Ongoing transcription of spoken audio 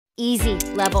Easy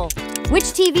level. Which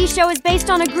TV show is based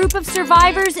on a group of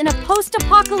survivors in a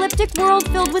post-apocalyptic world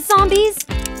filled with zombies?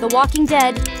 The Walking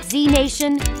Dead, Z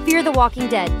Nation, Fear the Walking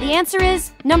Dead. The answer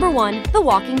is number 1, The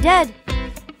Walking Dead.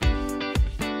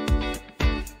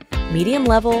 Medium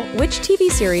level, which TV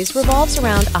series revolves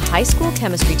around a high school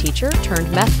chemistry teacher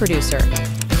turned meth producer?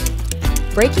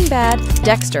 Breaking Bad,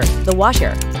 Dexter, The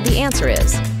Watcher. The answer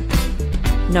is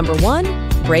number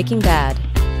 1, Breaking Bad.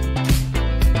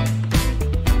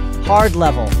 Hard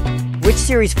level. Which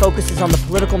series focuses on the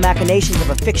political machinations of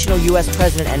a fictional U.S.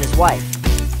 president and his wife?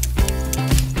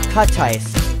 Cut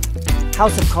Ice,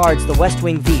 House of Cards, The West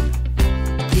Wing Veep.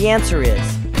 The answer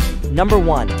is number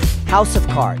 1, House of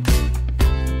Cards.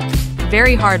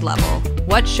 Very hard level.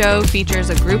 What show features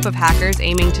a group of hackers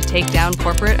aiming to take down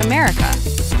corporate America?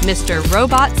 Mr.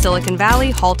 Robot, Silicon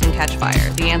Valley, Halt and Catch Fire.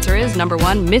 The answer is number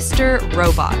 1, Mr.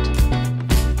 Robot.